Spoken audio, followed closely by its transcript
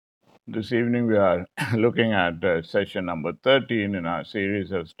This evening, we are looking at session number 13 in our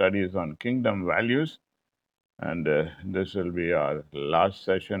series of studies on kingdom values. And this will be our last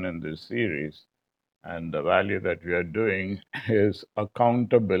session in this series. And the value that we are doing is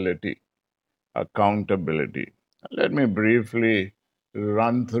accountability. Accountability. Let me briefly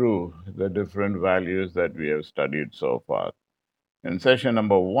run through the different values that we have studied so far. In session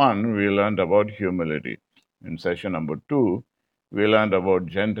number 1, we learned about humility. In session number 2, we learned about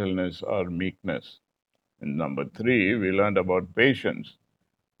gentleness or meekness. In number 3, we learned about patience.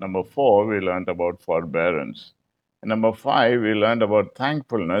 Number 4, we learned about forbearance. In number 5, we learned about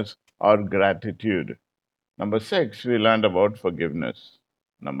thankfulness or gratitude. Number 6, we learned about forgiveness.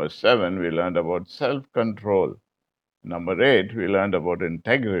 Number 7, we learned about self control. Number 8, we learned about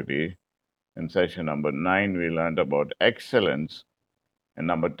integrity. In session number 9, we learned about excellence. In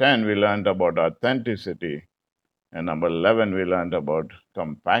number 10, we learned about authenticity. And number 11, we learned about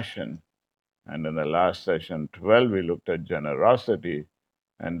compassion. And in the last session, 12, we looked at generosity.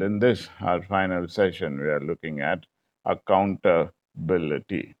 And in this, our final session, we are looking at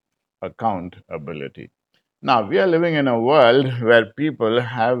accountability. Accountability. Now, we are living in a world where people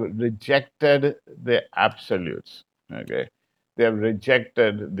have rejected the absolutes. Okay. They have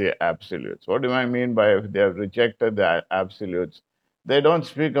rejected the absolutes. What do I mean by they have rejected the absolutes? They don't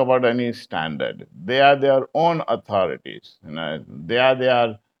speak about any standard. They are their own authorities. They are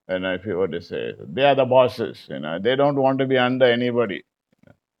their, if you were to say, they are the bosses. They don't want to be under anybody.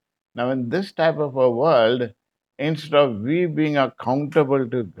 Now, in this type of a world, instead of we being accountable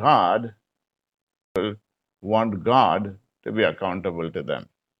to God, want God to be accountable to them.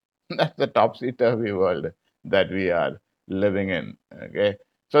 That's the topsy-turvy world that we are living in. Okay,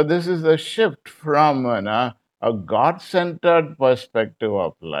 so this is the shift from a God-centered perspective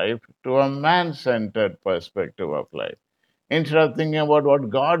of life to a man-centered perspective of life. Instead of thinking about what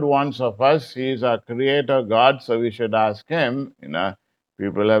God wants of us, He is our creator God, so we should ask Him.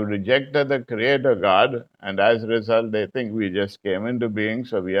 People have rejected the creator God, and as a result, they think we just came into being,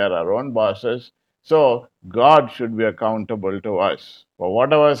 so we are our own bosses. So God should be accountable to us. For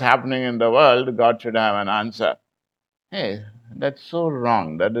whatever is happening in the world, God should have an answer. Hey, that's so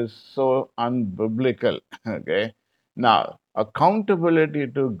wrong. That is so unbiblical. Okay. Now, accountability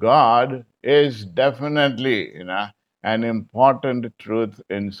to God is definitely, an important truth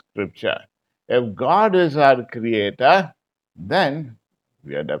in Scripture. If God is our creator, then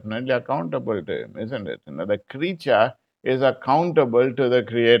we are definitely accountable to Him, isn't it? The creature is accountable to the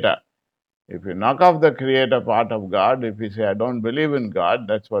creator. If you knock off the creator part of God, if you say, I don't believe in God,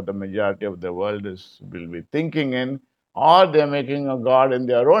 that's what the majority of the world will be thinking in, or they're making a God in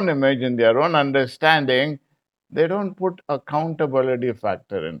their own image, in their own understanding, they don't put accountability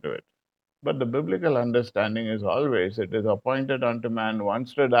factor into it. But the biblical understanding is always it is appointed unto man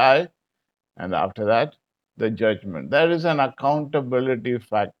once to die, and after that, the judgment. There is an accountability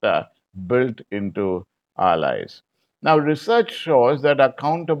factor built into our lives. Now, research shows that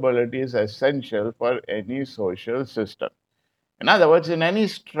accountability is essential for any social system. In other words, in any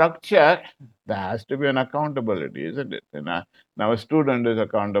structure, there has to be an accountability, isn't it? Now, a student is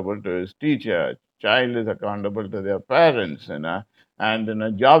accountable to his teacher, child is accountable to their parents, and in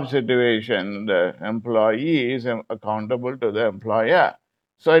a job situation, the employee is accountable to the employer.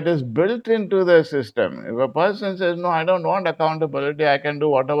 So it is built into the system. If a person says, no, I don't want accountability, I can do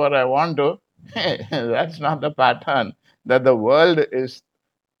whatever I want to, that's not the pattern that the world is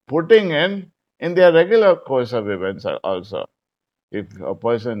putting in their regular course of events also. If a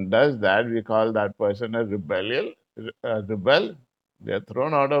person does that, we call that person a rebel. They're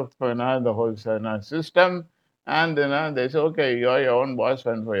thrown out of the whole system, and they say, "Okay, you're your own boss,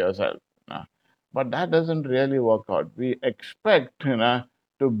 fend for yourself." But that doesn't really work out. We expect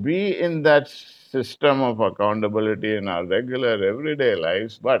to be in that system of accountability in our regular everyday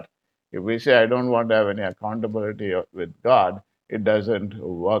lives, but if we say, "I don't want to have any accountability with God," it doesn't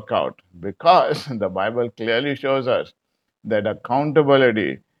work out because the Bible clearly shows us that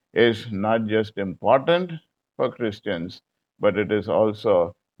accountability is not just important for Christians, but it is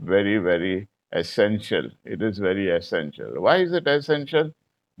also very, very essential. It is very essential. Why is it essential?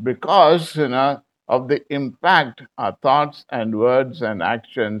 Because of the impact our thoughts and words and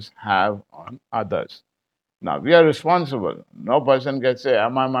actions have on others. Now we are responsible. No person can say,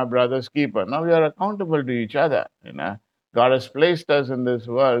 "Am I my brother's keeper?" No, we are accountable to each other. God has placed us in this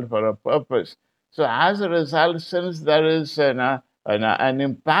world for a purpose. So as a result, since there is an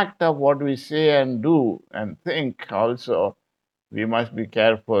impact of what we say and do and think, also we must be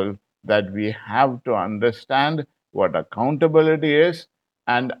careful that we have to understand what accountability is,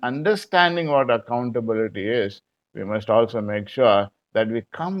 and understanding what accountability is, we must also make sure that we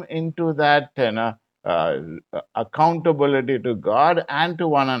come into that uh, accountability to God and to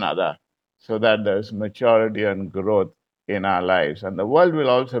one another, so that there's maturity and growth in our lives. And the world will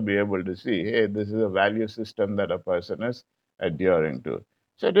also be able to see, hey, this is a value system that a person is adhering to.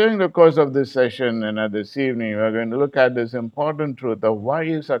 So during the course of this session and this evening, we're going to look at this important truth of why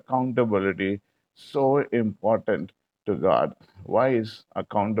is accountability so important to God? Why is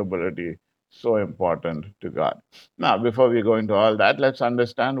accountability so important to God? Now, before we go into all that, let's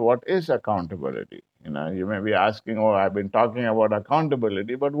understand what is accountability. You may be asking, oh, I've been talking about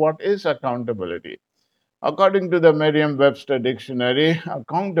accountability, but what is accountability? According to the Merriam Webster Dictionary,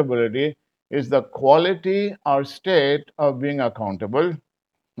 accountability is the quality or state of being accountable,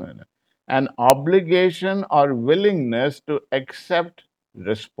 an obligation or willingness to accept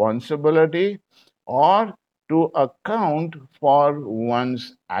responsibility or to account for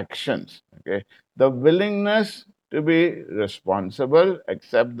one's actions. Okay, the willingness to be responsible,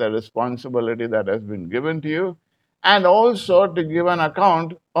 accept the responsibility that has been given to you, and also to give an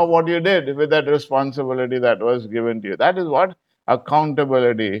account of what you did with that responsibility that was given to you. That is what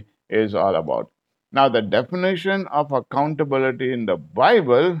accountability is all about. Now, the definition of accountability in the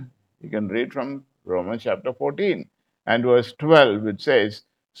Bible, you can read from Romans chapter 14 and verse 12, which says,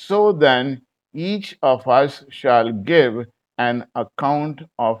 so then each of us shall give an account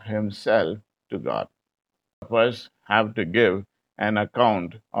of himself to God. Of us have to give an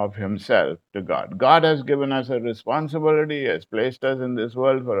account of himself to God. God has given us a responsibility, He has placed us in this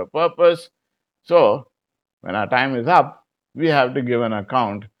world for a purpose. So, when our time is up, we have to give an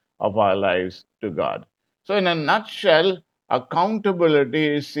account of our lives to God. So, in a nutshell, accountability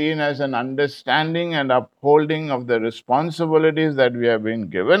is seen as an understanding and upholding of the responsibilities that we have been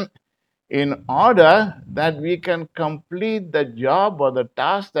given in order that we can complete the job or the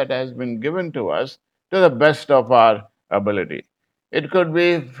task that has been given to us to the best of our ability. It could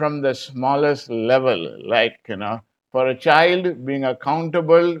be from the smallest level, like, for a child, being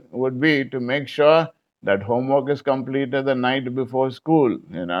accountable would be to make sure that homework is completed the night before school,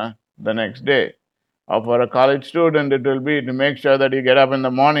 the next day. Or for a college student, it will be to make sure that you get up in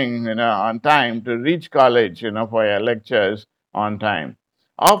the morning, on time to reach college, for your lectures on time.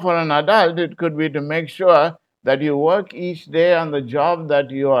 Or for an adult, it could be to make sure that you work each day on the job that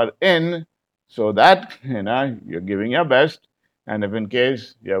you are in so that, you're giving your best. And if in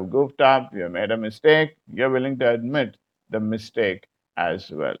case you have goofed up, you have made a mistake, you're willing to admit the mistake as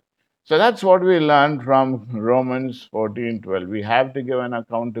well. So that's what we learned from Romans 14:12. We have to give an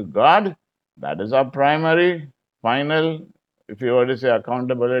account to God. That is our primary, final, if you were to say,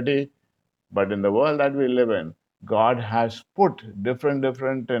 accountability. But in the world that we live in, God has put different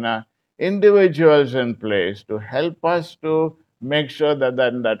individuals in place to help us to make sure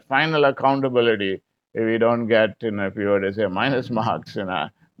that final accountability, if we don't get, if you were to say, minus marks,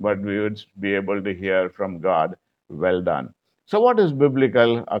 but we would be able to hear from God, well done. So, what is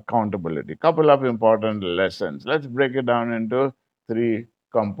biblical accountability? Couple of important lessons. Let's break it down into three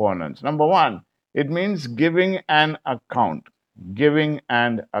components. Number one, it means giving an account. Giving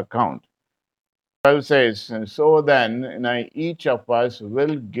an account. 12 says, and so then each of us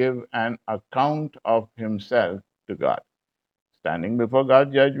will give an account of himself to God. Standing before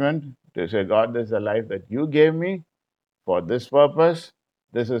God's judgment to say, God, this is a life that you gave me for this purpose.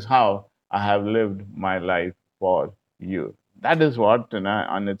 This is how I have lived my life for you. That is what,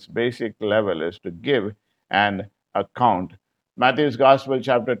 on its basic level, is to give an account. Matthew's Gospel,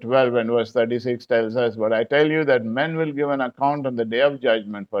 chapter 12, and verse 36 tells us, but I tell you that men will give an account on the day of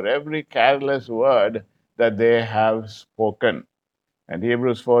judgment for every careless word that they have spoken. And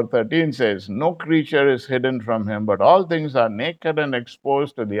Hebrews 4:13 says, no creature is hidden from him, but all things are naked and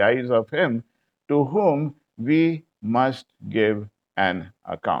exposed to the eyes of him to whom we must give an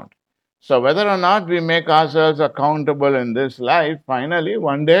account. So, whether or not we make ourselves accountable in this life, finally,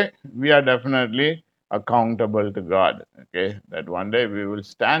 one day we are definitely accountable to God. Okay, that one day we will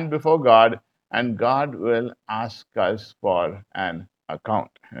stand before God and God will ask us for an account.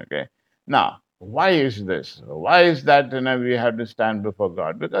 Okay, now, why is this? Why is that we have to stand before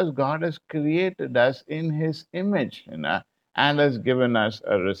God? Because God has created us in His image, and has given us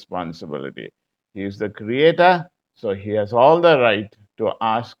a responsibility. He is the creator, so He has all the right to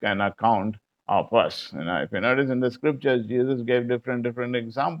ask an account of us. If you notice in the scriptures, Jesus gave different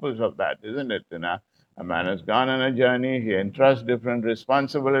examples of that, isn't it? A man has gone on a journey, he entrusts different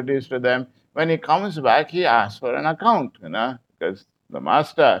responsibilities to them. When he comes back, he asks for an account, because the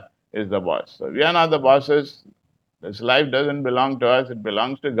master is the boss. So we are not the bosses. This life doesn't belong to us, it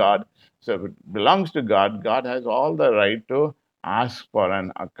belongs to God. So if it belongs to God, God has all the right to ask for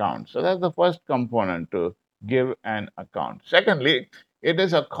an account. So that's the first component, to give an account. Secondly, It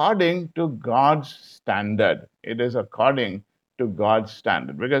is according to God's standard. It is according to God's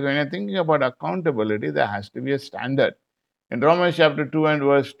standard. Because when you're thinking about accountability, there has to be a standard. In Romans chapter 2 and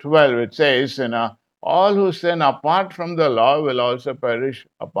verse 12, it says, all who sin apart from the law will also perish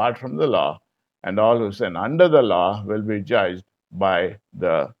apart from the law, and all who sin under the law will be judged by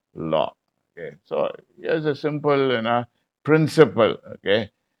the law. Okay, so here's a simple, principle. Okay,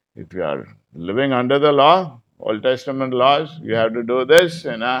 if you are living under the law, Old Testament laws, you have to do this,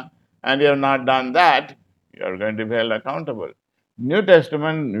 and you have not done that, you are going to be held accountable. New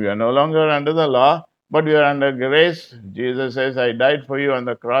Testament, we are no longer under the law, but we are under grace. Jesus says, I died for you on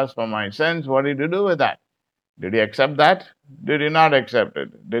the cross for my sins. What did you do with that? Did you accept that? Did you not accept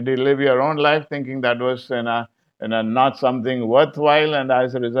it? Did you live your own life thinking that was not something worthwhile, and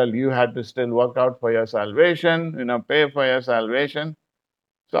as a result, you had to still work out for your salvation, pay for your salvation?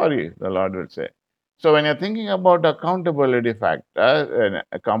 Sorry, the Lord will say. So when you're thinking about accountability factor,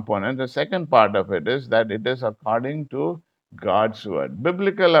 a component, the second part of it is that it is according to God's word.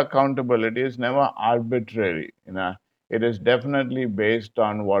 Biblical accountability is never arbitrary. It is definitely based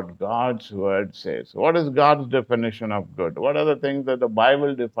on what God's word says. What is God's definition of good? What are the things that the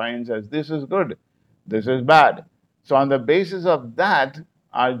Bible defines as this is good, this is bad? So on the basis of that,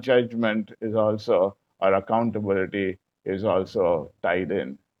 our judgment is also, our accountability is also tied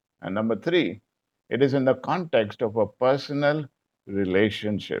in. And number three, it is in the context of a personal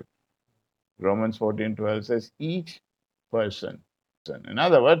relationship. Romans 14:12 says, each person. In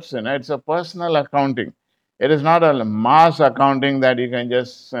other words, it's a personal accounting. It is not a mass accounting that you can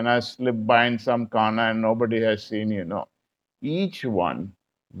just slip by in some corner and nobody has seen you. No. Each one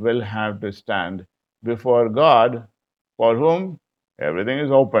will have to stand before God, for whom everything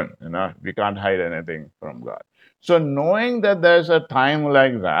is open. We can't hide anything from God. So knowing that there's a time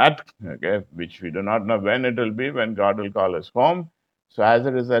like that, okay, which we do not know when it will be, when God will call us home. So as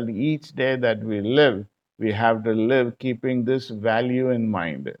a result, each day that we live, we have to live keeping this value in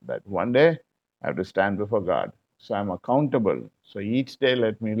mind that one day I have to stand before God. So I'm accountable. So each day,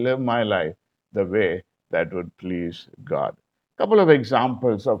 let me live my life the way that would please God. Couple of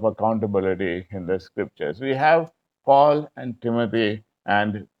examples of accountability in the scriptures. We have Paul and Timothy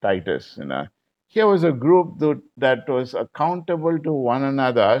and Titus. Here was a group that was accountable to one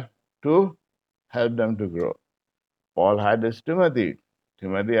another to help them to grow. Paul had his Timothy.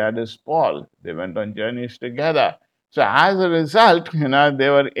 Timothy had his Paul. They went on journeys together. So as a result, they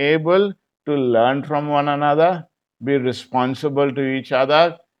were able to learn from one another, be responsible to each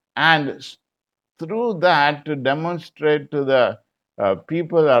other, and through that to demonstrate to the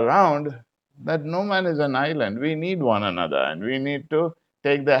people around that no man is an island. We need one another and we need to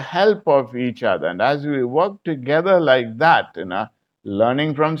take the help of each other. And as we work together like that,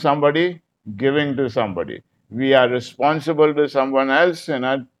 learning from somebody, giving to somebody, we are responsible to someone else,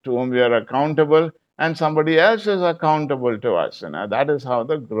 to whom we are accountable, and somebody else is accountable to us. That is how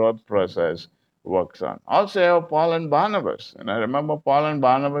the growth process works on. Also, you have Paul and Barnabas. And I remember Paul and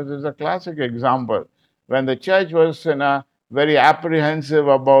Barnabas is a classic example. When the church was very apprehensive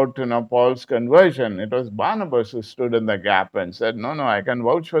about Paul's conversion, it was Barnabas who stood in the gap and said, no, I can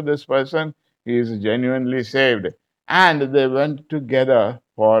vouch for this person. He is genuinely saved. And they went together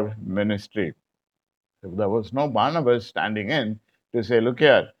for ministry. If there was no Barnabas standing in to say, look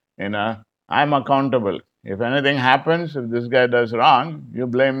here, I'm accountable. If anything happens, if this guy does wrong, you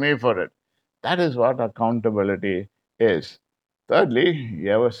blame me for it. That is what accountability is. Thirdly, you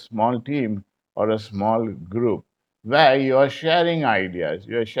have a small team or a small group where you are sharing ideas,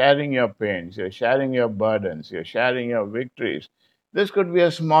 you're sharing your pains, you're sharing your burdens, you're sharing your victories. This could be a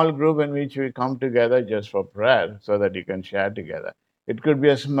small group in which we come together just for prayer so that you can share together. It could be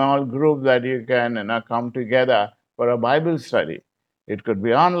a small group that you can come together for a Bible study. It could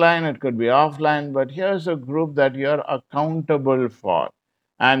be online, it could be offline, but here's a group that you're accountable for.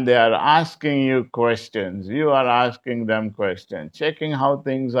 And they are asking you questions. You are asking them questions, checking how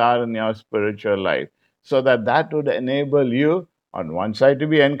things are in your spiritual life, so that would enable you, on one side, to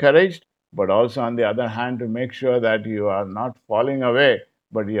be encouraged, but also on the other hand, to make sure that you are not falling away,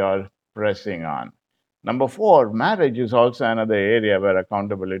 but you are pressing on. Number four, marriage is also another area where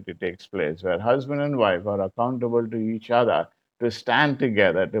accountability takes place, where husband and wife are accountable to each other to stand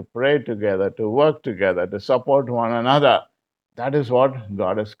together, to pray together, to work together, to support one another. That is what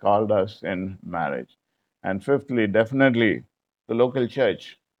God has called us in marriage. And fifthly, definitely the local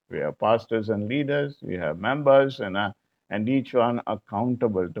church. We have pastors and leaders, we have members, and each one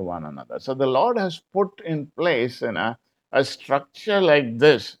accountable to one another. So the Lord has put in place a structure like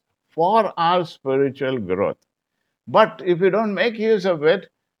this for our spiritual growth. But if you don't make use of it,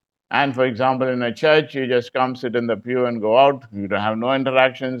 And for example, in a church, you just come sit in the pew and go out. You don't have no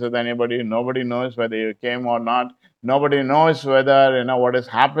interactions with anybody. Nobody knows whether you came or not. Nobody knows whether what is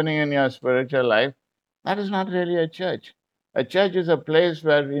happening in your spiritual life. That is not really a church. A church is a place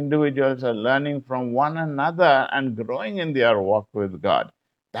where individuals are learning from one another and growing in their walk with God.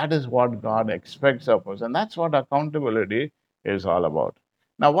 That is what God expects of us, and that's what accountability is all about.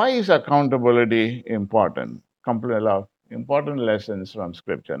 Now, why is accountability important? Couple of important lessons from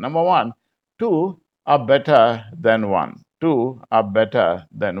Scripture. Number one, two are better than one. Two are better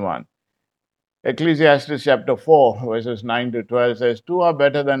than one. Ecclesiastes chapter 4, verses 9 to 12 says, Two are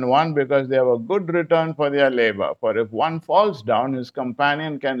better than one because they have a good return for their labor. For if one falls down, his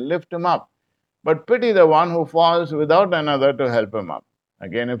companion can lift him up. But pity the one who falls without another to help him up.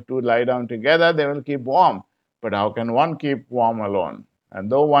 Again, if two lie down together, they will keep warm. But how can one keep warm alone?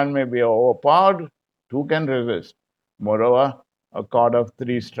 And though one may be overpowered, two can resist. Moreover, a cord of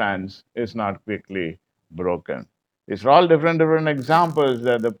three strands is not quickly broken. These are all different examples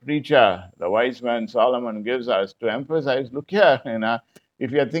that the preacher, the wise man Solomon gives us to emphasize, look here, if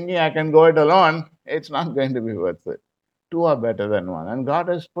you're thinking I can go it alone, it's not going to be worth it. Two are better than one. And God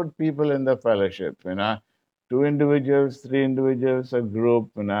has put people in the fellowship, two individuals, three individuals, a group,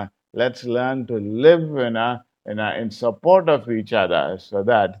 let's learn to live, in support of each other so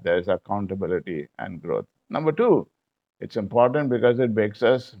that there's accountability and growth. Number two, it's important because it makes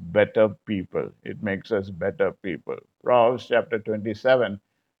us better people. It makes us better people. Proverbs chapter 27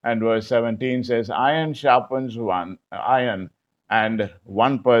 and verse 17 says, Iron sharpens one iron, and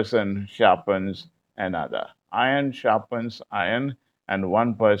one person sharpens another. Iron sharpens iron, and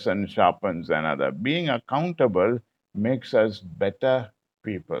one person sharpens another. Being accountable makes us better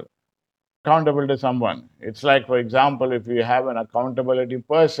people. Accountable to someone. It's like, for example, if you have an accountability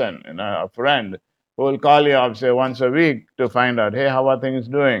person, a friend who will call you up, say, once a week to find out, hey, how are things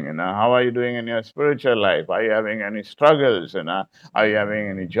doing? How are you doing in your spiritual life? Are you having any struggles? Are you having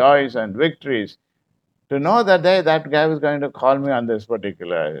any joys and victories? To know that that guy was going to call me on this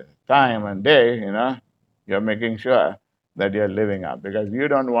particular time and day, you're making sure that you're living up because you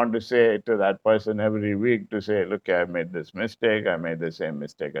don't want to say to that person every week to say, look, I made this mistake, I made the same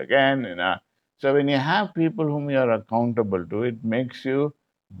mistake again. So when you have people whom you're accountable to, it makes you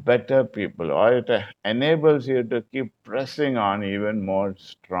better people or it enables you to keep pressing on even more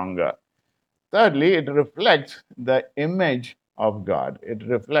stronger. Thirdly, it reflects the image of God. It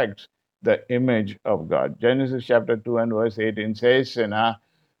reflects the image of God. Genesis chapter 2 and verse 18 says,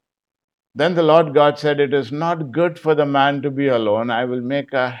 then the Lord God said, it is not good for the man to be alone. I will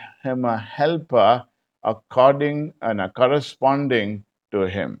make him a helper according and corresponding to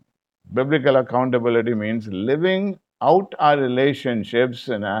him. Biblical accountability means living out our relationships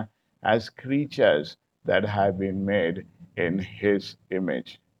as creatures that have been made in His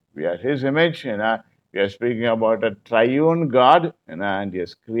image. We are His image. We are speaking about a triune God, and He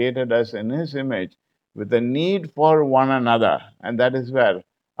has created us in His image with a need for one another, and that is where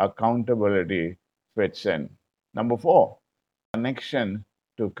accountability fits in. Number four, connection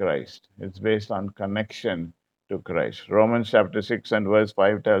to Christ. It's based on connection to Christ. Romans chapter 6 and verse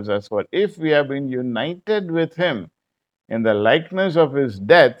 5 tells us, for if we have been united with Him in the likeness of His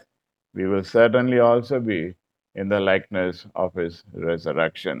death, we will certainly also be in the likeness of His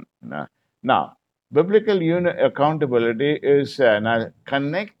resurrection. Now, biblical accountability is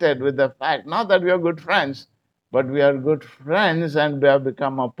connected with the fact not that we are good friends, but we are good friends and we have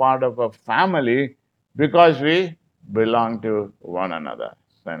become a part of a family because we belong to one another.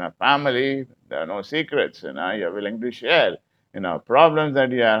 So in a family, there are no secrets. You're willing to share. Problems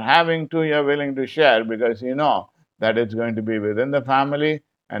that you are having too, you're willing to share because you know that it's going to be within the family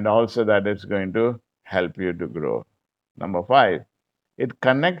and also that it's going to help you to grow. Number five, it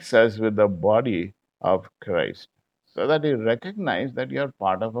connects us with the body of Christ so that you recognize that you're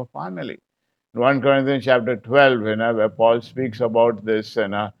part of a family. 1 Corinthians chapter 12, where Paul speaks about this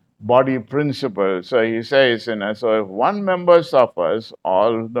body principle. So he says, so if one member suffers,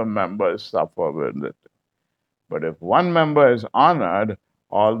 all the members suffer with it. But if one member is honored,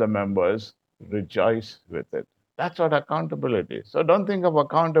 all the members rejoice with it. That's what accountability is. So don't think of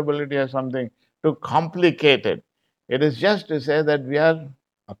accountability as something too complicated. It is just to say that we are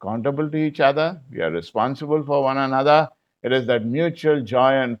accountable to each other, we are responsible for one another. It is that mutual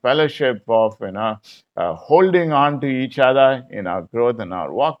joy and fellowship of holding on to each other in our growth and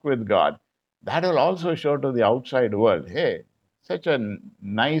our walk with God. That will also show to the outside world, hey, such a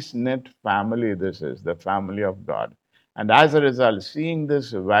nice knit family this is, the family of God. And as a result, seeing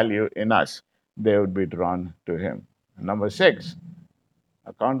this value in us, they would be drawn to Him. Number six,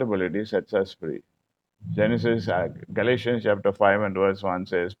 accountability sets us free. Galatians chapter 5 and verse 1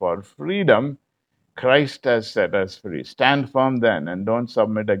 says, "For freedom Christ has set us free. Stand firm then and don't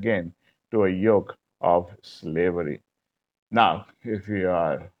submit again to a yoke of slavery." Now, if you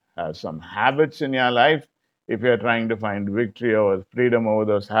have some habits in your life, if you're trying to find victory or freedom over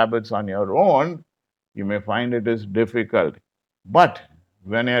those habits on your own, you may find it is difficult. But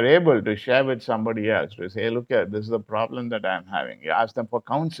when you're able to share with somebody else, to say, "Hey, look here, this is the problem that I'm having," you ask them for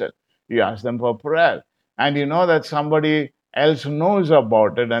counsel, you ask them for prayer, and you know that somebody else knows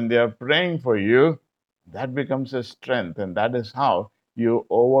about it and they are praying for you, that becomes a strength. And that is how you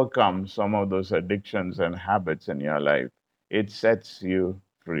overcome some of those addictions and habits in your life. It sets you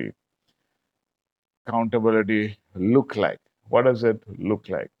free. Accountability look like? What does it look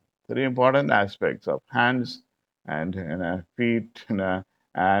like? Three important aspects of hands and feet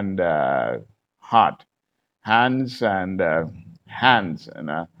and heart. Hands and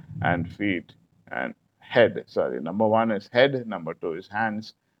feet and head. Sorry, number one is head, number two is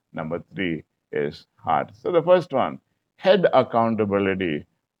hands, number three is heart. So the first one, head accountability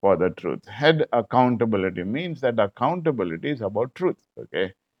for the truth. Head accountability means that accountability is about truth.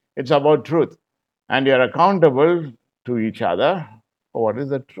 Okay, it's about truth, and you're accountable to each other for what is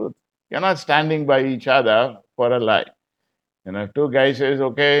the truth. You're not standing by each other for a lie. Two guys says,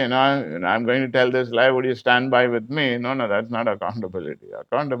 "Okay, I'm going to tell this lie. Would you stand by with me?" No, no, that's not accountability.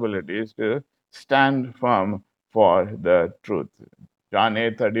 Accountability is to stand firm for the truth. John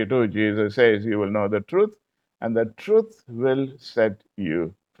 8:32, Jesus says, "You will know the truth, and the truth will set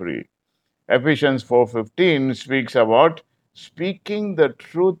you free." Ephesians 4:15 speaks about speaking the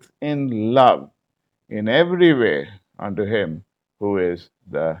truth in love in every way unto him who is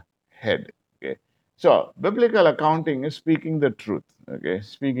the head. Okay. So biblical accounting is speaking the truth. Okay,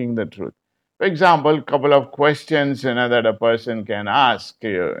 speaking the truth. For example, a couple of questions that a person can ask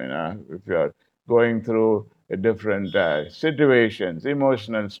you. If you're going through different situations,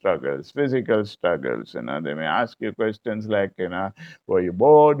 emotional struggles, physical struggles. They may ask you questions like, were you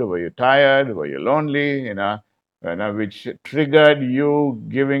bored? Were you tired? Were you lonely? Which triggered you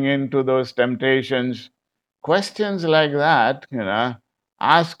giving in to those temptations. Questions like that,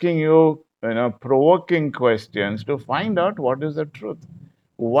 asking you, provoking questions to find out what is the truth.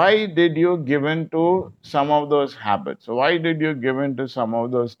 Why did you give in to some of those habits? Why did you give in to some of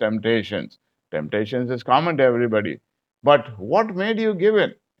those temptations? Temptations is common to everybody. But what made you give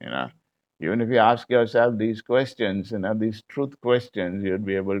in? You know, Even if you ask yourself these questions, these truth questions, you'd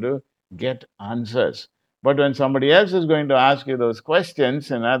be able to get answers. But when somebody else is going to ask you those questions,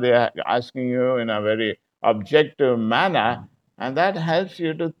 they are asking you in a very objective manner, and that helps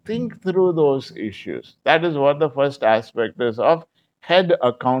you to think through those issues. That is what the first aspect is of head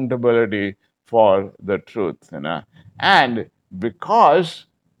accountability for the truth. And because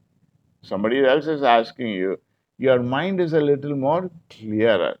somebody else is asking you, your mind is a little more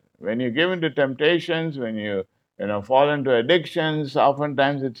clearer. When you give into temptations, when you fall into addictions,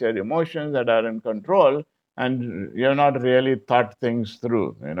 oftentimes it's your emotions that are in control, and you've not really thought things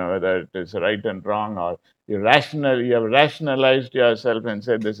through, whether it is right and wrong, or you have rationalized yourself and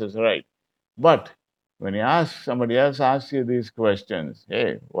said this is right. But when somebody else asks you these questions,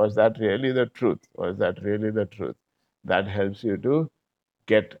 hey, was that really the truth? Was that really the truth? That helps you to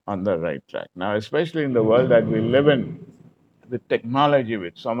get on the right track. Now, especially in the world that we live in, with technology,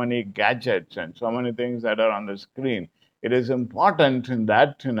 with so many gadgets and so many things that are on the screen, it is important in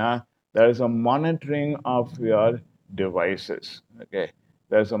that there is a monitoring of your devices. Okay,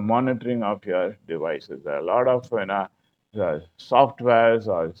 there's a monitoring of your devices. There are a lot of softwares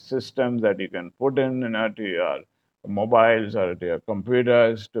or systems that you can put in to your mobiles or to your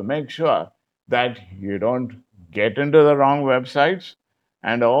computers to make sure that you don't get into the wrong websites,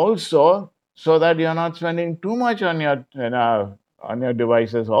 and also so that you're not spending too much on your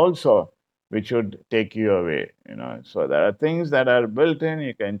devices also, which would take you away. So there are things that are built in.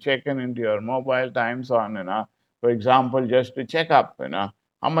 You can check in into your mobile times on, for example, just to check up,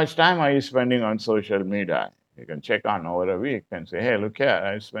 how much time are you spending on social media. You can check on over a week and say, hey, look here,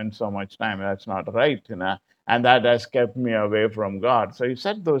 I spent so much time. That's not right, and that has kept me away from God. So you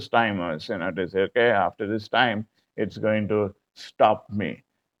set those timers, to say, okay, after this time, it's going to stop me.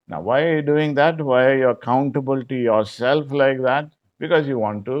 Now, why are you doing that? Why are you accountable to yourself like that? Because you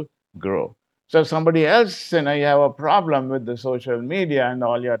want to grow. So if somebody else, you have a problem with the social media and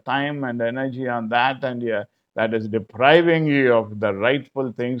all your time and energy on that, and that is depriving you of the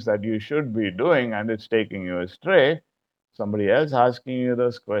rightful things that you should be doing, and it's taking you astray. Somebody else asking you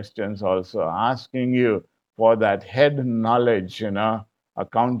those questions, also asking you for that head knowledge,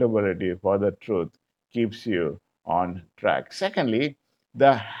 accountability for the truth, keeps you on track. Secondly,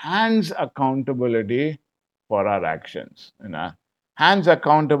 the hands accountability for our actions. Hands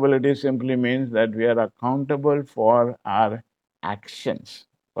accountability simply means that we are accountable for our actions,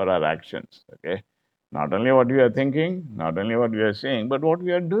 for our actions. Okay, not only what we are thinking, not only what we are saying, but what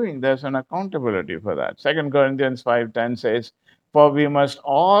we are doing. There's an accountability for that. 2 Corinthians 5:10 says, "For we must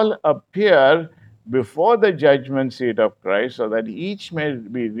all appear before the judgment seat of Christ, so that each may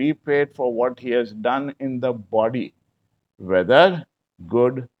be repaid for what he has done in the body, whether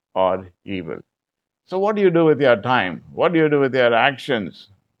good or evil." So, what do you do with your time? What do you do with your actions?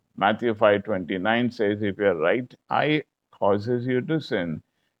 Matthew 5:29 says, "If your right eye causes you to sin,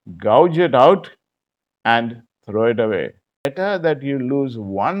 gouge it out and throw it away. Better that you lose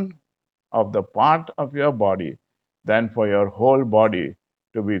one of the part of your body than for your whole body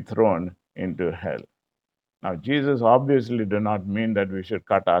to be thrown into hell." Now, Jesus obviously did not mean that we should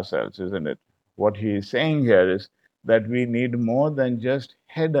cut ourselves, isn't it? What he is saying here is that we need more than just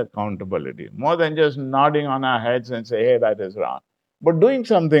head accountability, more than just nodding on our heads and say, hey, that is wrong, but doing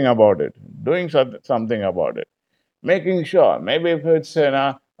something about it, doing something about it, making sure, maybe if it's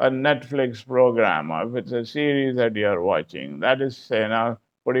a Netflix program or if it's a series that you're watching, that is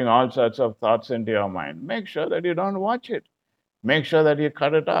putting all sorts of thoughts into your mind, make sure that you don't watch it. Make sure that you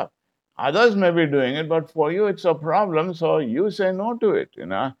cut it off. Others may be doing it, but for you it's a problem, so you say no to it,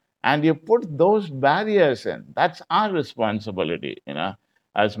 and you put those barriers in. That's our responsibility.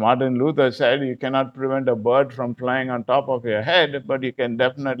 As Martin Luther said, you cannot prevent a bird from flying on top of your head, but you can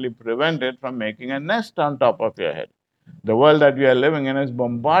definitely prevent it from making a nest on top of your head. The world that we are living in is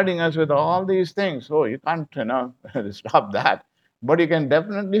bombarding us with all these things. So you can't, stop that. But you can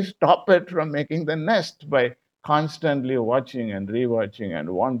definitely stop it from making the nest by constantly watching and rewatching and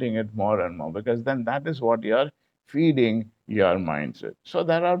wanting it more and more, because then that is what you're feeding your mindset. So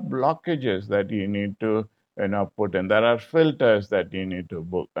there are blockages that you need to put in. There are filters that you need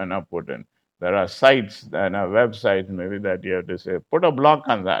to put in. There are sites and websites maybe that you have to say, put a block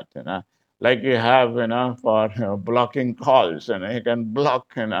on that. Like you have, for blocking calls, you can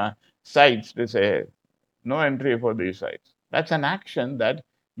block, sites to say no entry for these sites. That's an action that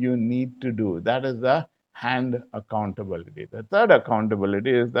you need to do. That is the hand accountability. The third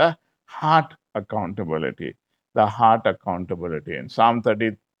accountability is the heart accountability. The heart accountability. In Psalm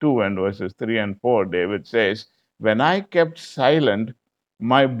 32 and verses 3 and 4, David says, "When I kept silent,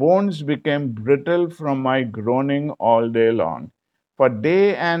 my bones became brittle from my groaning all day long. For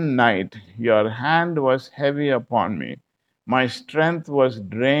day and night your hand was heavy upon me. My strength was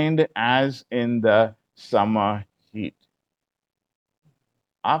drained as in the summer heat."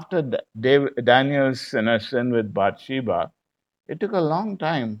 After Daniel's sin with Bathsheba, it took a long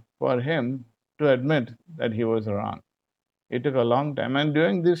time for him to admit that he was wrong. It took a long time. And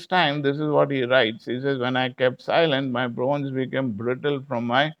during this time, this is what he writes. He says, "When I kept silent, my bones became brittle from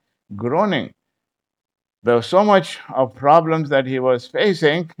my groaning." There was so much of problems that he was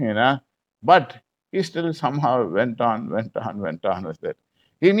facing, but he still somehow went on with it.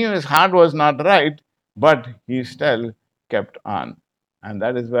 He knew his heart was not right, but he still kept on. And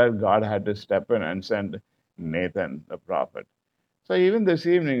that is where God had to step in and send Nathan the prophet. So even this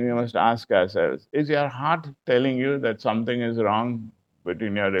evening, we must ask ourselves, is your heart telling you that something is wrong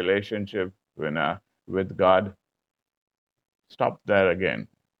between your relationship with God? Stop there again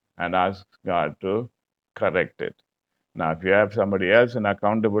and ask God to correct it. Now, if you have somebody else, an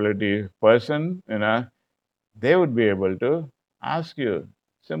accountability person, they would be able to ask you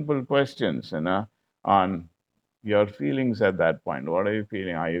simple questions, on your feelings at that point. What are you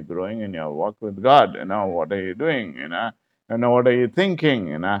feeling? Are you growing in your walk with God? What are you doing? What are you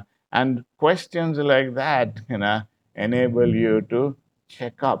thinking? And questions like that, enable you to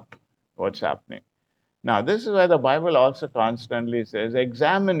check up what's happening. Now, this is why the Bible also constantly says,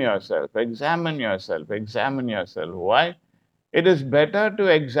 examine yourself, examine yourself, examine yourself. Why? It is better to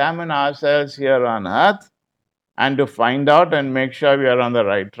examine ourselves here on earth and to find out and make sure we are on the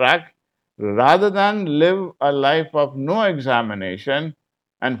right track rather than live a life of no examination.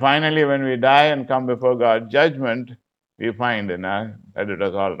 And finally, when we die and come before God's judgment, we find that it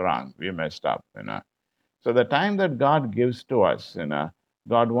was all wrong. We messed up. So the time that God gives to us,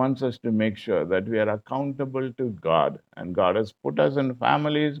 God wants us to make sure that we are accountable to God. And God has put us in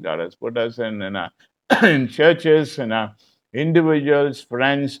families, God has put us in in churches, individuals,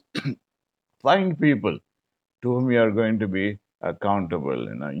 friends. Find people to whom you are going to be accountable.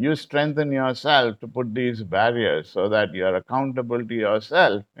 You strengthen yourself to put these barriers so that you are accountable to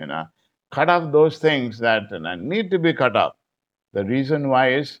yourself. Cut off those things that need to be cut off. The reason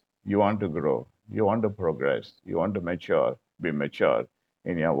why is you want to grow, you want to progress, you want to be mature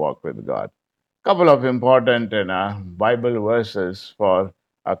in your walk with God. Couple of important Bible verses for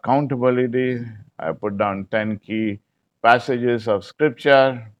accountability. I put down 10 key passages of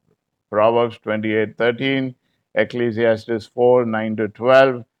scripture. Proverbs 28:13, Ecclesiastes 4:9 to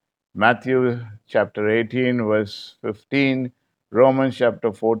 12, Matthew chapter 18, verse 15, Romans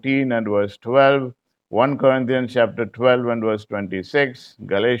chapter 14 and verse 12, 1 Corinthians chapter 12 and verse 26,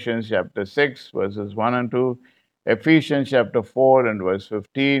 Galatians chapter 6, verses 1 and 2, Ephesians chapter 4 and verse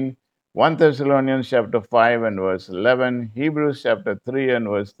 15, 1 Thessalonians chapter 5 and verse 11, Hebrews chapter 3 and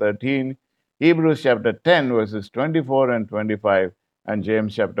verse 13, Hebrews chapter 10, verses 24 and 25, and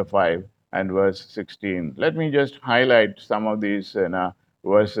James chapter 5 and verse 16. Let me just highlight some of these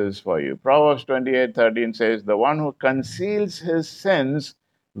verses for you. Proverbs 28:13 says, "The one who conceals his sins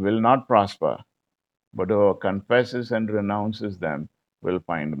will not prosper, but whoever confesses and renounces them will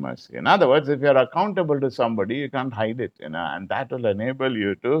find mercy." In other words, if you're accountable to somebody, you can't hide it, and that will enable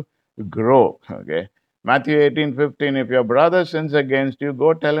you to grow. Okay. Matthew 18:15, if your brother sins against you,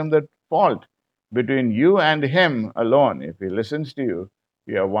 go tell him the fault between you and him alone. If he listens to you,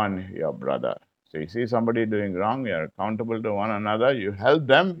 you have won your brother. So you see somebody doing wrong, you're accountable to one another, you help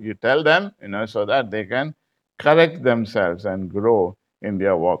them, you tell them, so that they can correct themselves and grow in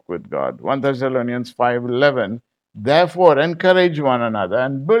their walk with God. 1 Thessalonians 5:11, therefore encourage one another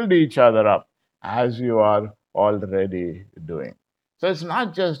and build each other up as you are already doing. So it's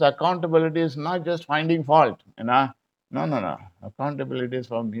not just accountability, it's not just finding fault. No, no, no. Accountability is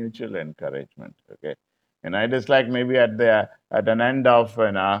for mutual encouragement. Okay. It is like maybe at an end of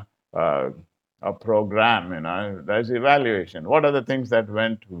uh, a program, there's evaluation. What are the things that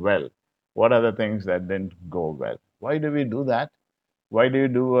went well? What are the things that didn't go well? Why do we do that? Why do you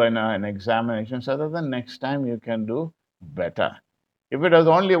do an examination so that the next time you can do better? If it was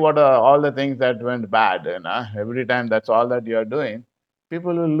only what are all the things that went bad, every time that's all that you're doing,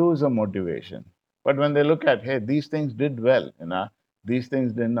 people will lose a motivation. But when they look at, hey, these things did well, these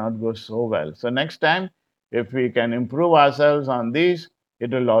things did not go so well. So next time, if we can improve ourselves on these,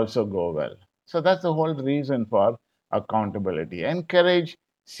 it will also go well. So that's the whole reason for accountability. Encourage,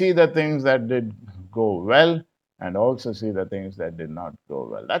 see the things that did go well, and also see the things that did not go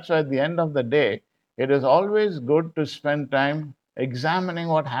well. That's why at the end of the day, it is always good to spend time examining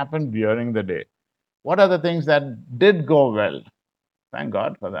what happened during the day. What are the things that did go well? Thank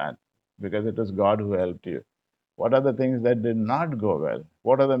God for that, because it was God who helped you. What are the things that did not go well?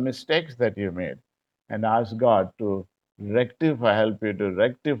 What are the mistakes that you made? And ask God to help you to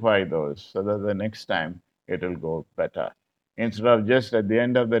rectify those so that the next time it will go better. Instead of just at the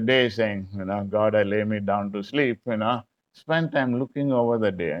end of the day saying, God, I lay me down to sleep, spend time looking over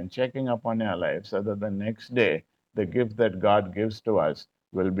the day and checking up on your life so that the next day, the gift that God gives to us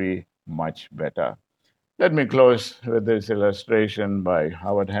will be much better. Let me close with this illustration by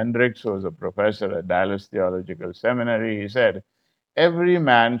Howard Hendricks, who was a professor at Dallas Theological Seminary. He said, every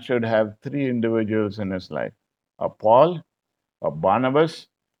man should have three individuals in his life: a Paul, a Barnabas,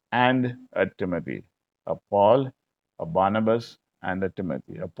 and a Timothy. A Paul, a Barnabas, and a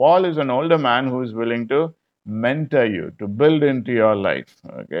Timothy. A Paul is an older man who is willing to mentor you, to build into your life.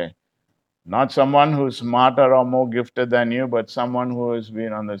 Okay. Not someone who's smarter or more gifted than you, but someone who has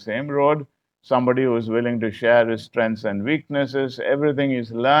been on the same road, somebody who is willing to share his strengths and weaknesses, everything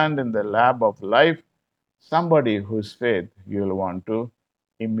is learned in the lab of life, somebody whose faith you'll want to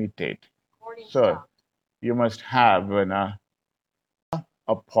imitate. So you must have a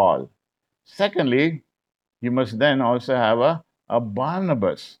Paul. Secondly, you must then also have a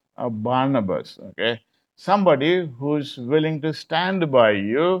Barnabas, okay? Somebody who's willing to stand by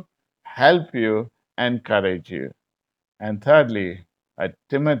you, help you, encourage you. And thirdly, a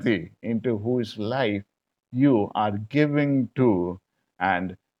Timothy into whose life you are giving to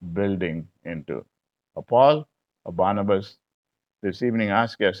and building into. A Paul, a Barnabas. This evening,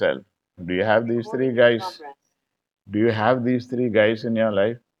 ask yourself, do you have these three guys? Do you have these three guys in your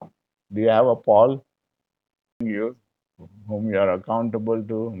life? Do you have a Paul you whom you are accountable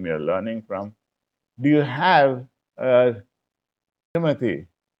to, whom you are learning from? Do you have a Timothy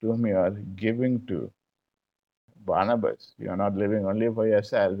to whom you are giving to? Barnabas, you are not living only for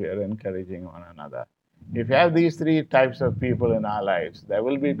yourself, you are encouraging one another. If you have these three types of people in our lives, there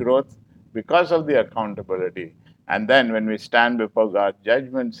will be growth because of the accountability. And then when we stand before God's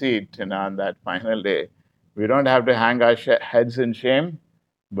judgment seat, on that final day, we don't have to hang our heads in shame,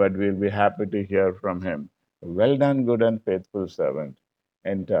 but we'll be happy to hear from Him. Well done, good and faithful servant.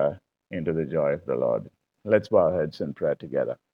 Enter into the joy of the Lord. Let's bow our heads and pray together.